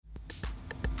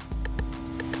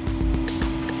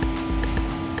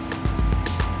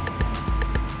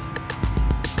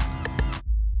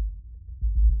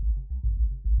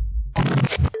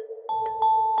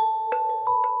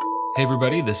Hey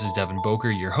everybody, this is Devin Boker,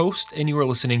 your host, and you are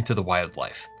listening to The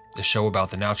Wildlife, the show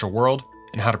about the natural world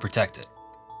and how to protect it.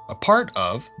 A part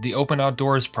of the Open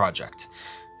Outdoors Project.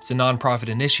 It's a nonprofit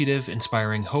initiative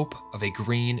inspiring hope of a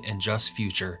green and just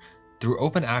future through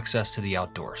open access to the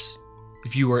outdoors.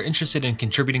 If you are interested in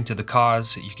contributing to the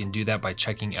cause, you can do that by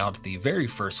checking out the very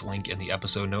first link in the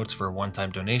episode notes for a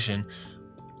one-time donation,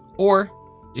 or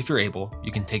if you're able,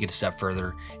 you can take it a step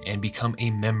further and become a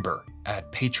member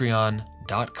at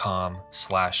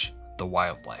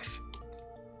patreon.com/thewildlife.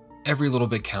 Every little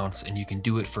bit counts, and you can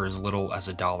do it for as little as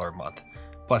 $1 a month.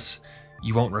 Plus,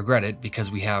 you won't regret it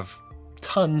because we have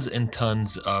tons and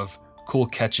tons of cool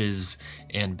catches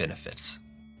and benefits.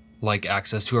 Like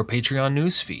access to our Patreon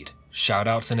newsfeed,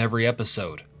 shoutouts in every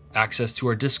episode, access to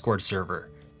our Discord server,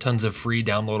 tons of free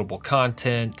downloadable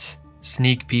content,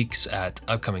 sneak peeks at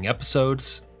upcoming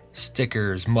episodes,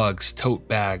 stickers, mugs, tote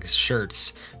bags,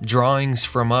 shirts, drawings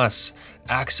from us,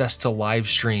 access to live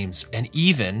streams, and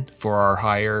even, for our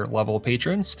higher level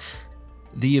patrons,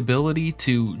 the ability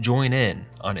to join in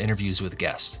on interviews with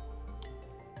guests.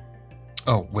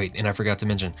 Oh, wait, and I forgot to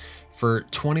mention, for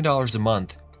 $20 a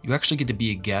month, you actually get to be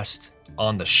a guest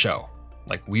on the show.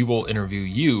 Like, we will interview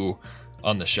you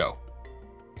on the show.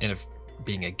 And if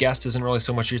being a guest isn't really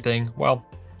so much your thing, well,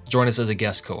 join us as a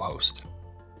guest co-host.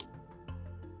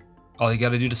 All you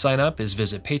gotta do to sign up is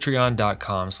visit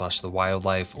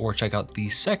patreon.com/thewildlife or check out the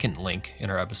second link in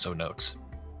our episode notes.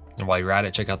 And while you're at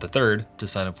it, check out the third to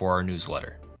sign up for our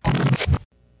newsletter.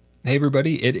 Hey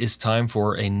everybody, it is time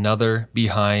for another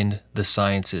Behind the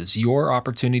Sciences, your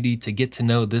opportunity to get to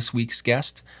know this week's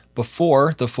guest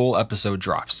before the full episode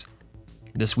drops.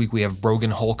 This week we have Brogan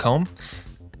Holcombe.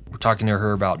 We're talking to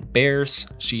her about bears.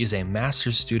 She is a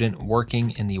master's student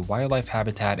working in the Wildlife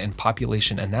Habitat and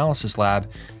Population Analysis Lab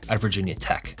at Virginia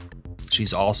Tech.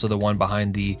 She's also the one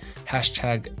behind the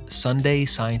hashtag Sunday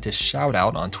Scientist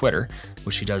Shoutout on Twitter,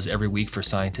 which she does every week for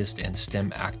scientists and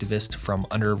STEM activists from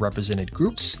underrepresented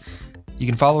groups. You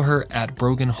can follow her at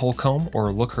Brogan Holcombe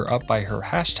or look her up by her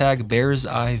hashtag Bear's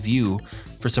Eye View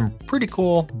for some pretty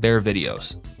cool bear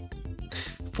videos.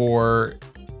 For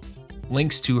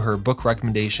links to her book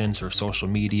recommendations, her social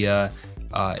media,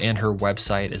 and her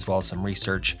website, as well as some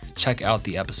research, check out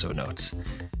the episode notes.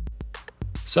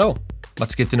 So,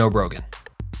 let's get to know Brogan.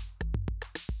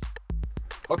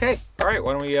 Okay, all right,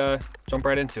 why don't we jump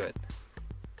right into it?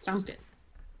 Sounds good.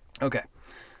 Okay.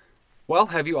 Well,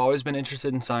 have you always been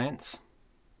interested in science?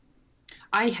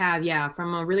 I have, yeah.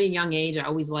 From a really young age, I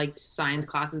always liked science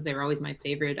classes. They were always my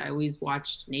favorite. I always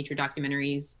watched nature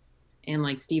documentaries and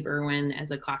like Steve Irwin as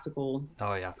a classical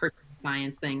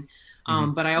science thing.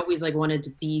 But I always like wanted to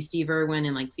be Steve Irwin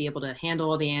and like be able to handle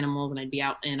all the animals, and I'd be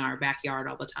out in our backyard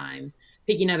all the time,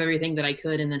 picking up everything that I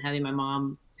could, and then having my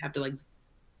mom have to like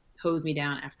hose me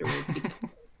down afterwards because it was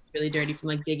really dirty from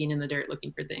like digging in the dirt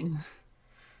looking for things.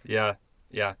 Yeah.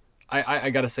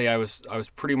 I gotta say I was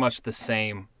pretty much the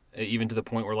same, even to the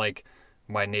point where like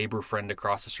my neighbor friend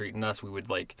across the street and us, we would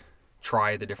like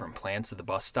try the different plants at the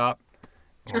bus stop.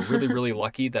 We're really, really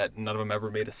lucky that none of them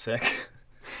ever made us sick.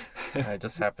 I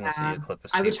just happened to see a clip of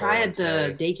I would try at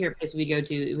the today. daycare place we'd go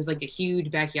to. It was like a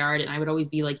huge backyard, and I would always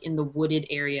be like in the wooded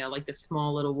area, like the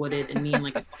small little wooded, and me and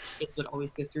like a couple kids would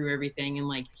always go through everything and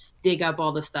like dig up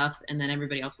all the stuff, and then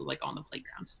everybody else was like on the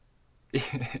playground.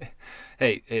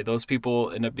 Hey, those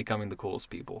people end up becoming the coolest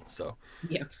people. So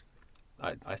Yeah.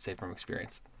 I say from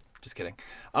experience. Just kidding.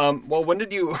 Well, when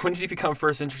did you become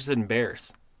first interested in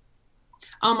bears?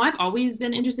 I've always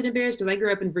been interested in bears because I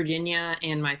grew up in Virginia,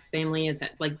 and my family has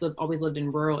always lived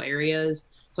in rural areas.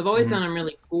 So I've always found them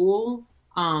really cool.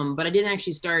 But I didn't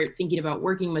actually start thinking about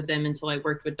working with them until I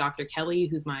worked with Dr. Kelly,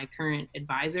 who's my current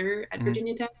advisor at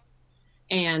Virginia Tech.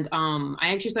 And I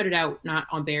actually started out not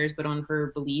on bears, but on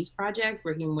her Belize project,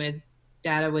 working with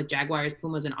data with jaguars,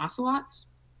 pumas, and ocelots.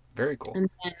 Very cool. And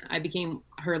then I became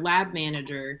her lab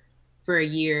manager for a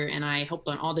year, and I helped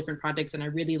on all different projects, and I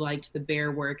really liked the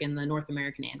bear work and the North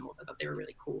American animals. I thought they were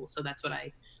really cool. So that's what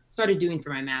I started doing for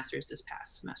my master's this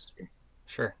past semester.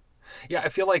 Sure. Yeah, I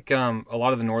feel like a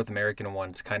lot of the North American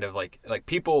ones kind of like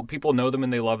people know them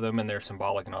and they love them and they're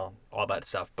symbolic and all that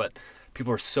stuff, but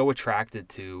people are so attracted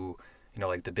to,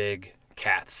 like the big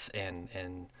cats and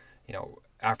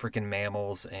African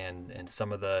mammals and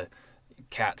some of the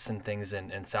cats and things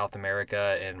in South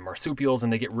America and marsupials,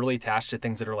 and they get really attached to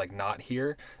things that are like not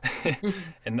here.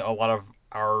 And a lot of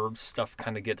our stuff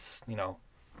kind of gets,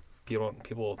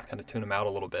 people kind of tune them out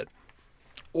a little bit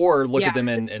or look at them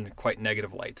in quite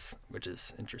negative lights, which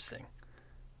is interesting.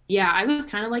 Yeah, I was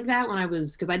kind of like that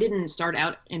because I didn't start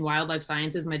out in wildlife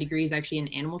sciences. My degree is actually in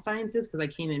animal sciences because I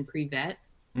came in pre-vet.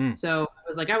 So I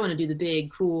was like, I want to do the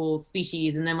big, cool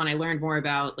species. And then when I learned more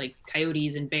about like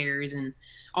coyotes and bears and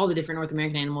all the different North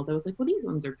American animals, I was like, well, these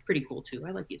ones are pretty cool too.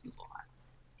 I like these ones a lot.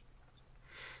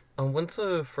 When's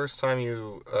the first time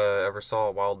you ever saw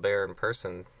a wild bear in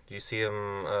person? Do you see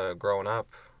him growing up?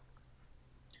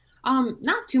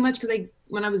 Not too much, because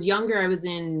when I was younger, I was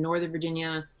in Northern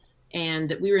Virginia,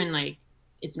 and we were in like,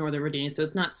 it's Northern Virginia, so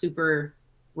it's not super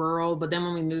rural. But then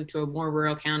when we moved to a more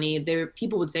rural county,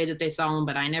 people would say that they saw him,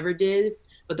 but I never did.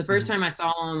 But the first time I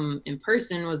saw him in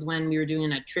person was when we were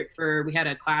doing a trip we had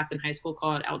a class in high school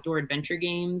called Outdoor Adventure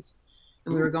Games,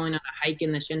 and we were going on a hike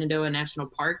in the Shenandoah National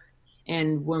Park.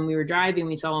 And when we were driving,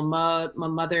 we saw my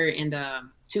mother and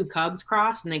two cubs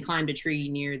cross, and they climbed a tree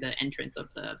near the entrance of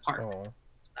the park. Oh.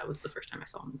 That was the first time I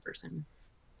saw him in person.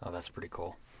 Oh, that's pretty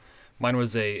cool. Mine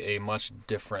was a much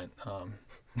different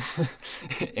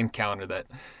encounter that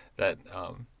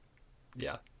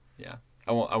yeah.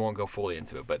 I won't go fully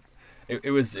into it, but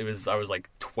it was I was like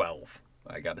 12,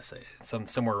 I gotta say,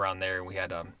 somewhere around there, and we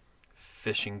had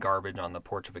fishing garbage on the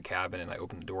porch of a cabin, and I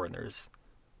opened the door, and there's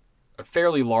a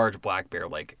fairly large black bear,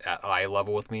 like at eye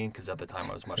level with me, because at the time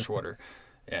I was much shorter,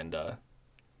 and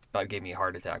about gave me a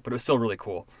heart attack, but it was still really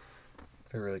cool.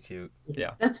 They're really cute.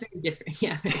 Yeah, that's very different.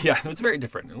 Yeah, yeah, it's very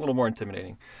different, a little more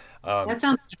intimidating. That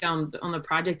sounds like on the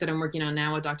project that I'm working on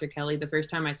now with Dr. Kelly. The first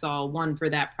time I saw one for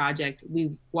that project,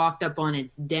 we walked up on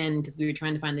its den because we were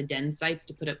trying to find the den sites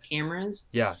to put up cameras.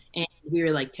 Yeah, and we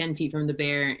were like 10 feet from the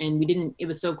bear, and we didn't. It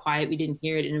was so quiet, we didn't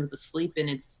hear it, and it was asleep in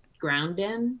its ground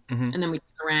den. And then we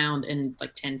turned around, and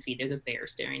like 10 feet, there's a bear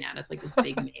staring at us, like this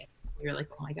big male. We were like,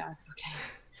 oh my god, okay.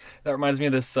 That reminds me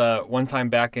of this one time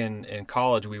back in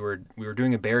college. We were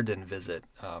doing a bear den visit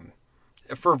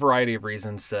for a variety of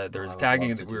reasons. There was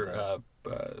tagging.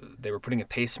 They were putting a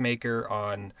pacemaker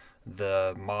on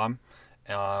the mom,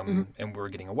 and we were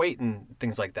getting a weight and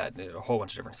things like that. A whole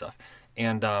bunch of different stuff.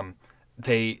 And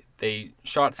they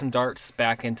shot some darts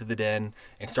back into the den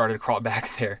and started to crawl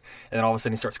back there. And then all of a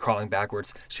sudden he starts crawling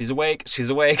backwards. She's awake. She's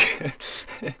awake.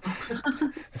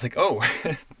 It's like, oh,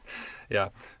 yeah,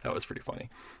 that was pretty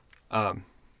funny.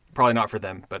 Probably not for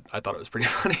them, but I thought it was pretty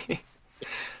funny.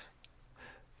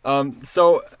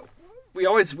 So we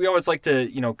always like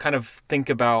to, kind of think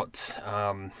about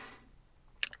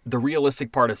the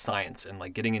realistic part of science and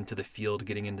like getting into the field,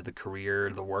 getting into the career,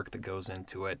 the work that goes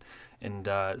into it. And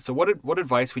so what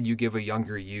advice would you give a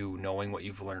younger you, knowing what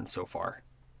you've learned so far?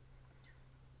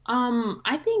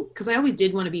 I think, because I always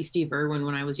did want to be Steve Irwin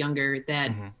when I was younger,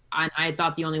 that I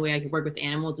thought the only way I could work with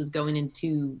animals is going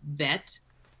into vet.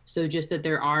 So just that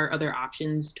there are other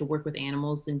options to work with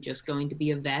animals than just going to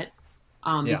be a vet.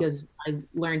 Because I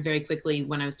learned very quickly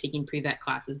when I was taking pre-vet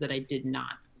classes that I did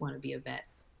not want to be a vet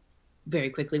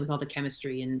very quickly with all the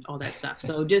chemistry and all that stuff.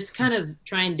 So just kind of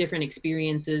trying different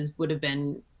experiences would have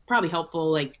been probably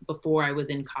helpful, like before I was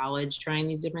in college, trying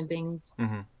these different things.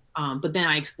 But then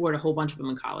I explored a whole bunch of them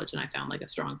in college, and I found like a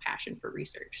strong passion for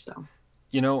research. So,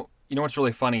 you know what's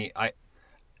really funny?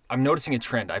 I'm noticing a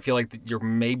trend. I feel like you're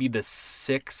maybe the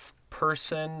sixth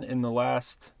person in the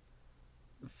last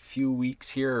few weeks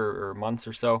here or months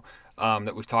or so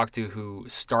that we've talked to who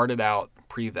started out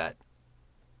pre-vet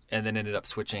and then ended up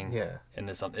switching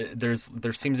into something.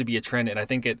 There seems to be a trend, and I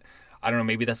think I don't know,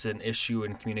 maybe that's an issue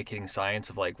in communicating science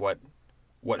of like what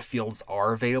fields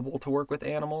are available to work with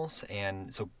animals,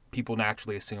 and so people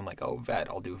naturally assume like, oh, vet,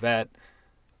 I'll do vet,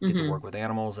 get to work with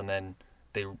animals, and then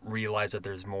they realize that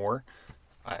there's more.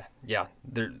 And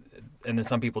then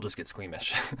some people just get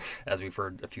squeamish, as we've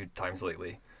heard a few times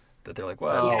lately, that they're like,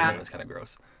 well, maybe it's kind of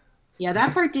gross. Yeah,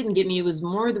 that part didn't get me. It was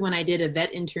more when I did a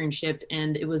vet internship,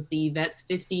 and it was the vet's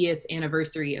 50th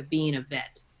anniversary of being a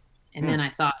vet. And then I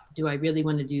thought, do I really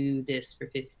want to do this for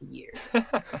 50 years?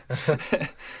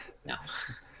 No.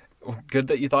 Well, good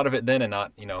that you thought of it then and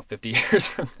not, 50 years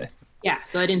from then. Yeah,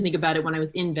 so I didn't think about it when I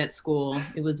was in vet school.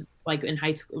 It was like in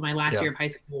high school, my last year of high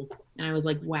school. And I was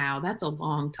like, wow, that's a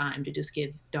long time to just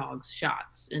give dogs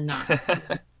shots and not.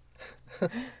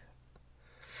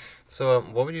 So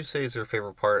what would you say is your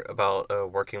favorite part about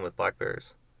working with black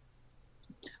bears?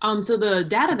 So the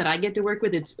data that I get to work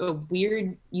with, it's a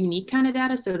weird, unique kind of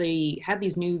data. So they have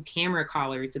these new camera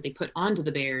collars that they put onto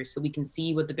the bears so we can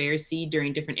see what the bears see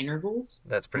during different intervals.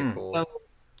 That's pretty cool. So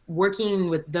working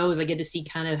with those, I get to see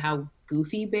kind of how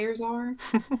goofy bears are.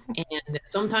 And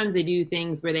sometimes they do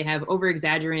things where they have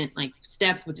over-exaggerant like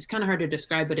steps, which is kind of hard to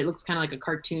describe, but it looks kind of like a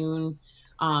cartoon.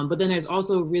 But then there's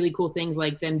also really cool things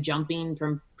like them jumping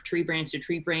from tree branch to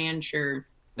tree branch, or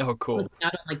cool, looking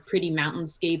out on like pretty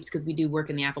mountainscapes, because we do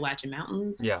work in the Appalachian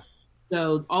Mountains. Yeah.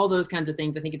 So all those kinds of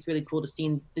things, I think it's really cool to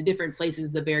see the different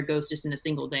places the bear goes just in a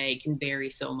single day can vary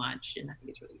so much, and I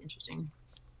think it's really interesting.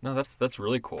 No, that's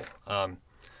really cool. I'm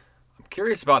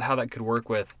curious about how that could work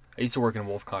with. I used to work in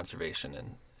wolf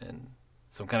conservation, and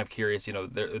so I'm kind of curious.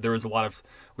 There was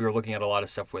we were looking at a lot of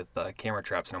stuff with camera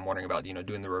traps, and I'm wondering about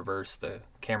doing the reverse, the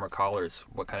camera collars.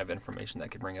 What kind of information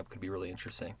that could bring up could be really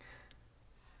interesting.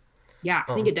 Yeah,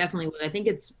 I think it definitely would. I think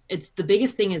it's the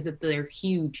biggest thing is that they're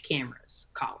huge cameras,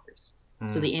 collars.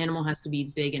 So the animal has to be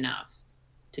big enough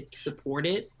to support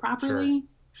it properly.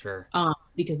 Sure.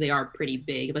 Because they are pretty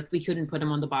big. Like we couldn't put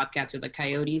them on the bobcats or the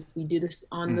coyotes. We do this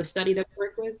on the study that we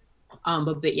work with.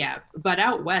 But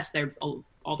out west,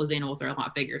 all those animals are a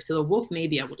lot bigger. So the wolf may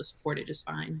be able to support it just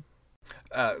fine.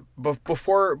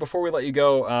 Before we let you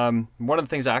go, one of the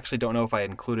things I actually don't know if I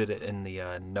included it in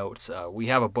the notes. We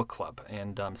have a book club,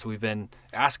 and so we've been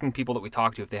asking people that we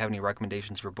talk to if they have any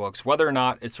recommendations for books, whether or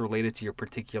not it's related to your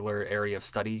particular area of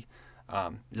study.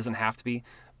 It doesn't have to be,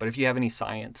 but if you have any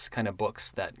science kind of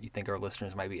books that you think our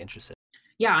listeners might be interested in.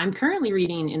 Yeah, I'm currently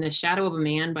reading In the Shadow of a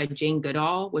Man by Jane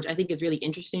Goodall, which I think is really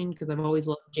interesting because I've always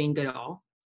loved Jane Goodall.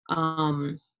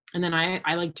 And then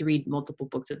I like to read multiple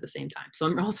books at the same time. So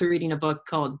I'm also reading a book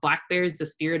called Black Bears, The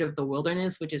Spirit of the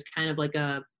Wilderness, which is kind of like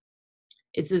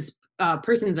it's this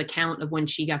person's account of when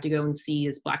she got to go and see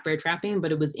this black bear trapping,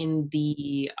 but it was in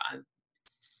the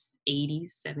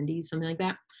 80s, 70s, something like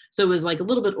that. So it was like a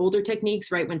little bit older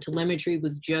techniques, right when telemetry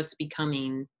was just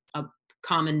becoming a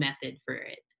common method for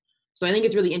it. So I think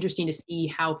it's really interesting to see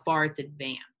how far it's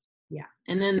advanced. Yeah.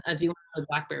 And then if you want a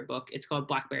black bear book, it's called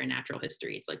Black Bear Natural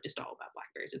History. It's like just all about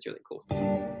black bears. It's really cool.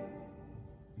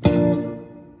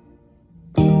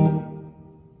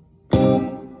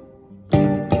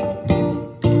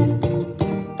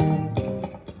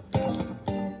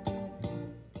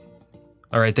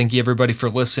 All right. Thank you, everybody, for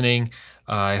listening.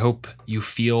 I hope you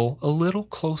feel a little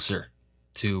closer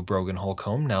to Brogan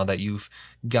Holcombe now that you've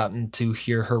gotten to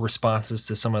hear her responses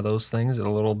to some of those things, a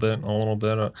little bit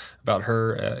about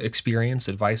her experience,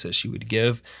 advice that she would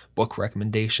give, book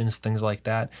recommendations, things like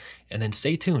that. And then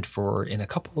stay tuned for in a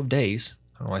couple of days.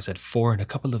 I don't know why I said for in a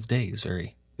couple of days.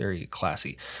 Very, very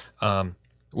classy. We're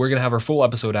going to have our full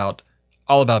episode out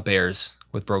all about bears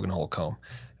with Brogan Holcombe.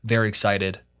 Very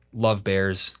excited. Love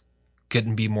bears.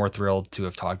 Couldn't be more thrilled to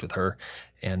have talked with her,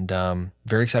 and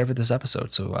very excited for this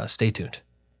episode, so stay tuned.